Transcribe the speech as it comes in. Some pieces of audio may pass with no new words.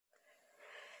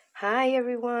Hi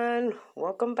everyone,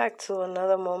 welcome back to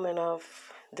another moment of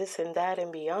This and That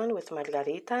and Beyond with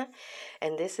Margarita.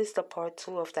 And this is the part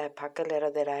two of that pocket letter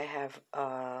that I have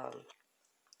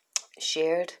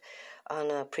shared on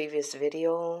a previous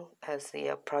video as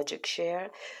the project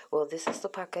share. Well, this is the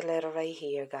pocket letter right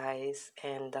here, guys.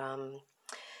 And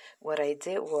what I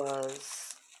did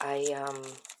was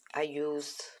I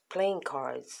used playing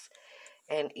cards,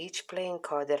 and each playing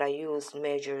card that I used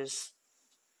measures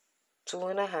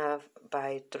 2.5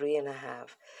 by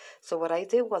 3.5. So what I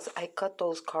did was I cut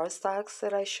those cardstocks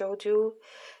that I showed you,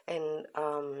 and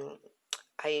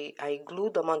I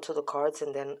glued them onto the cards,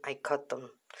 and then I cut them,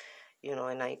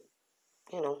 and I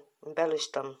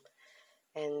embellished them,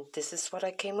 and this is what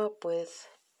I came up with.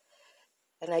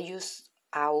 And I used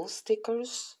owl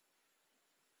stickers.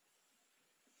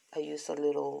 I used a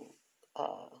little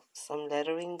some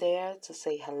lettering there to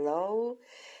say hello.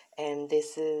 And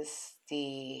this is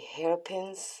the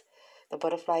hairpins, the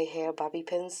butterfly hair bobby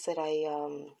pins that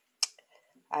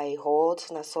I hauled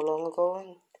not so long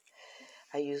ago.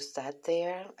 I used that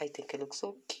there. I think it looks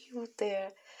so cute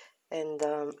there. And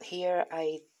here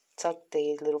I tucked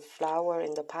a little flower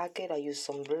in the pocket. I used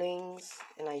some blings,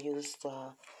 and I used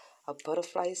a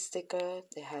butterfly sticker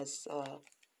that has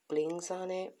blings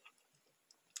on it.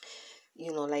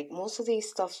 Like most of these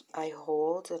stuff I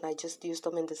hold, and I just used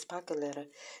them in this pocket letter.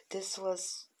 This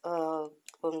was one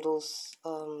of those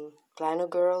Planner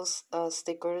Girls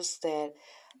stickers that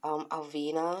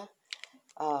Alvina,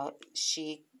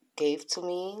 she gave to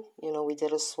me. We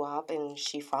did a swap, and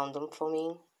she found them for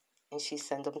me, and she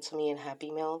sent them to me in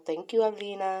Happy Mail. Thank you,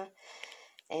 Alvina.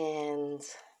 And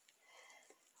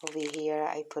over here,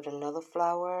 I put another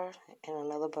flower and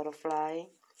another butterfly.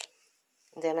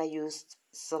 Then I used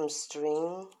some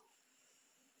string.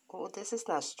 Oh, this is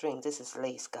not string, this is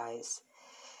lace, guys.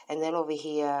 And then over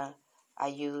here, I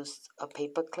used a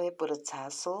paper clip with a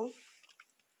tassel.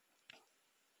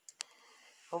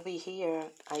 Over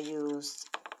here, I used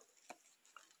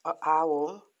an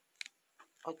owl,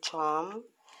 a charm,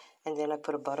 and then I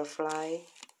put a butterfly.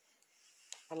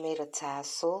 I made a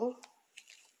tassel.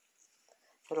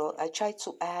 I tried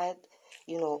to add,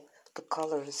 the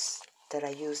colors that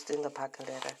I used in the pocket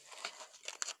letter.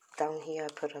 Down here, I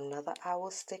put another owl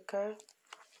sticker.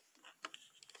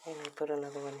 And I put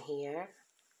another one here.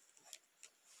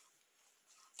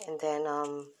 And then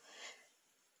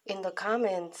in the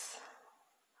comments,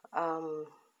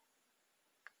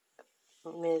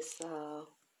 Miss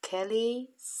Kelly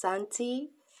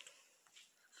Santi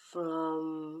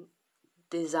from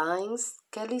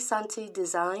Kelly Santi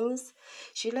Designs,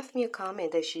 she left me a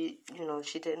comment that she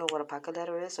didn't know what a pocket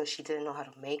letter is, or she didn't know how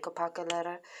to make a pocket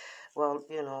letter. Well,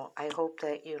 I hope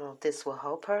that, this will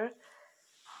help her.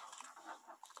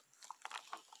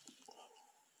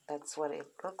 That's what it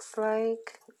looks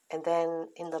like. And then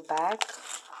in the back,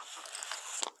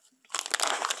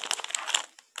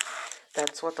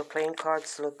 that's what the playing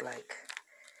cards look like.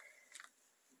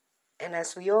 And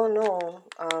as we all know,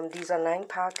 these are 9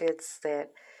 pockets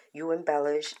that you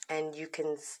embellish, and you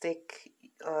can stick,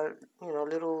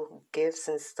 little gifts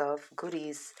and stuff,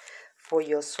 goodies for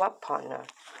your swap partner.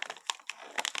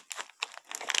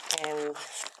 And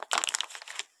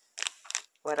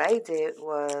what I did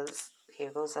was,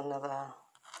 here goes another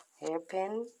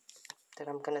hairpin that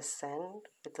I'm going to send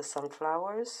with the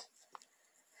sunflowers.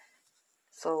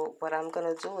 So what I'm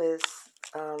going to do is,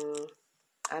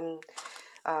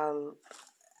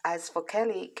 as for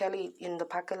Kelly, in the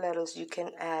pocket letters, you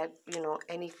can add,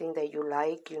 anything that you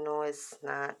like. It's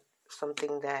not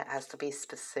something that has to be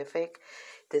specific.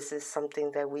 This is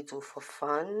something that we do for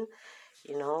fun,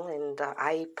 and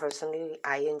I personally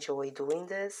enjoy doing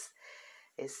this.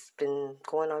 It's been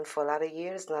going on for a lot of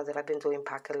years now that I've been doing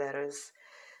pocket letters.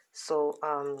 So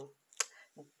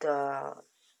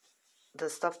the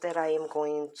stuff that I am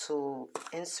going to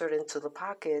insert into the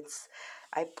pockets,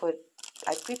 I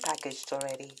prepackaged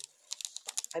already.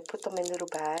 I put them in little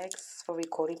bags for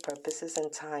recording purposes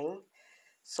and time.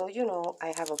 So,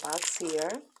 I have a box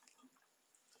here.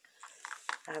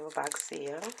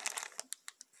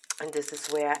 And this is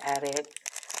where I added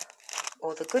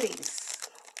all the goodies.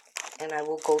 And I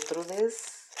will go through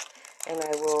this, and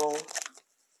I will,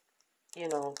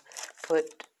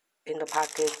 put in the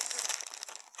pockets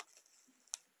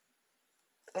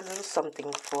a little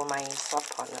something for my swap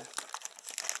partner.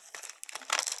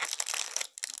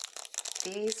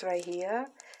 These right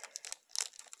here,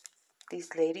 these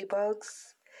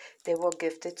ladybugs, they were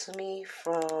gifted to me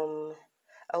from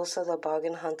Elsa the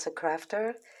Bargain Hunter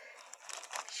Crafter.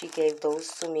 She gave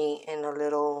those to me in a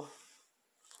little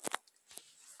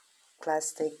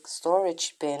plastic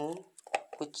storage bin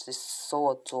which is so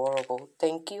adorable.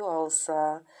 Thank you,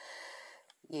 Elsa.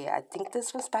 Yeah, I think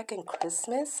this was back in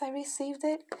Christmas I received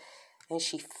it. And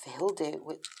she filled it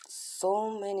with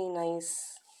so many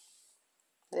nice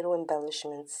little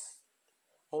embellishments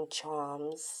and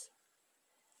charms.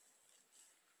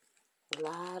 A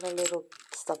lot of little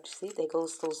stuff. See, there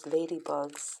goes those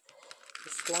ladybugs.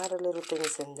 There's a lot of little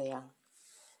things in there.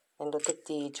 And look at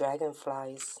the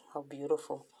dragonflies. How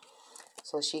beautiful.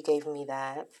 So she gave me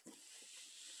that.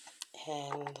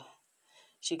 And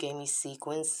she gave me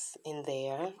sequins in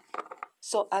there.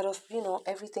 So out of,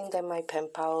 everything that my pen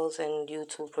pals and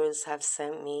YouTubers have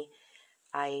sent me,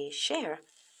 I share.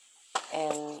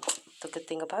 And the good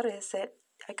thing about it is that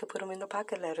I could put them in the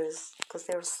pocket letters because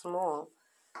they're small.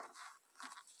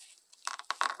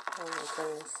 Oh my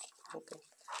goodness.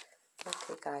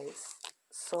 Okay, guys.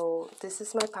 So this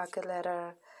is my pocket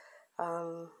letter.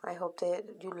 I hope that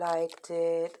you liked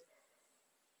it.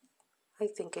 I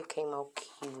think it came out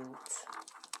cute.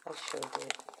 I sure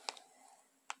did.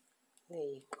 There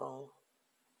you go.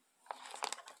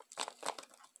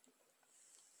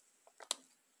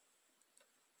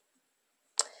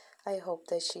 I hope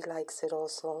that she likes it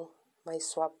also, my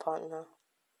swap partner.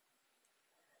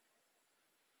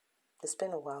 It's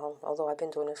been a while, although I've been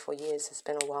doing it for years. It's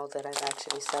been a while that I've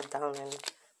actually sat down and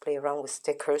play around with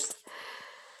stickers.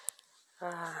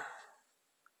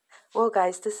 Well,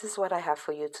 guys, this is what I have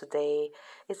for you today.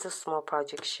 It's a small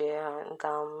project share, and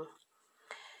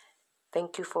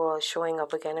thank you for showing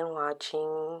up again and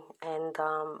watching. And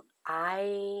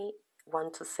I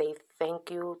want to say thank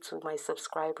you to my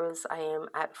subscribers. I am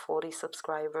at 40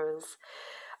 subscribers.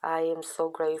 I am so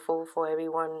grateful for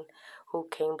everyone who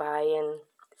came by and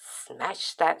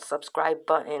smashed that subscribe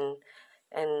button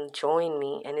and joined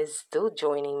me and is still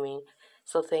joining me.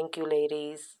 So thank you,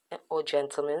 ladies or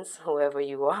gentlemen, whoever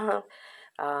you are.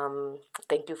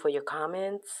 Thank you for your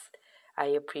comments. I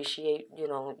appreciate,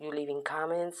 you leaving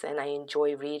comments, and I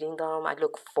enjoy reading them. I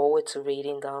look forward to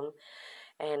reading them.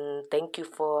 And thank you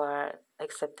for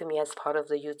accepting me as part of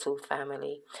the YouTube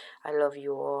family. I love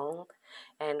you all.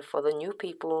 And for the new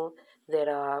people that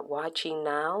are watching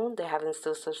now, they haven't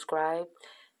still subscribed,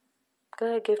 go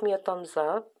ahead, give me a thumbs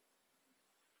up.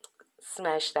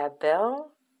 Smash that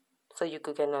bell so you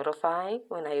could get notified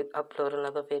when I upload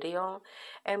another video.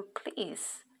 And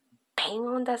please, bang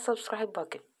on that subscribe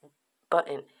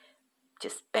button.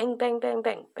 Just bang, bang, bang,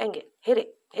 bang, bang it. Hit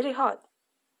it hard.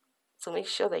 So make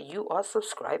sure that you are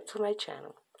subscribed to my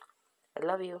channel. I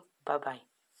love you. Bye-bye.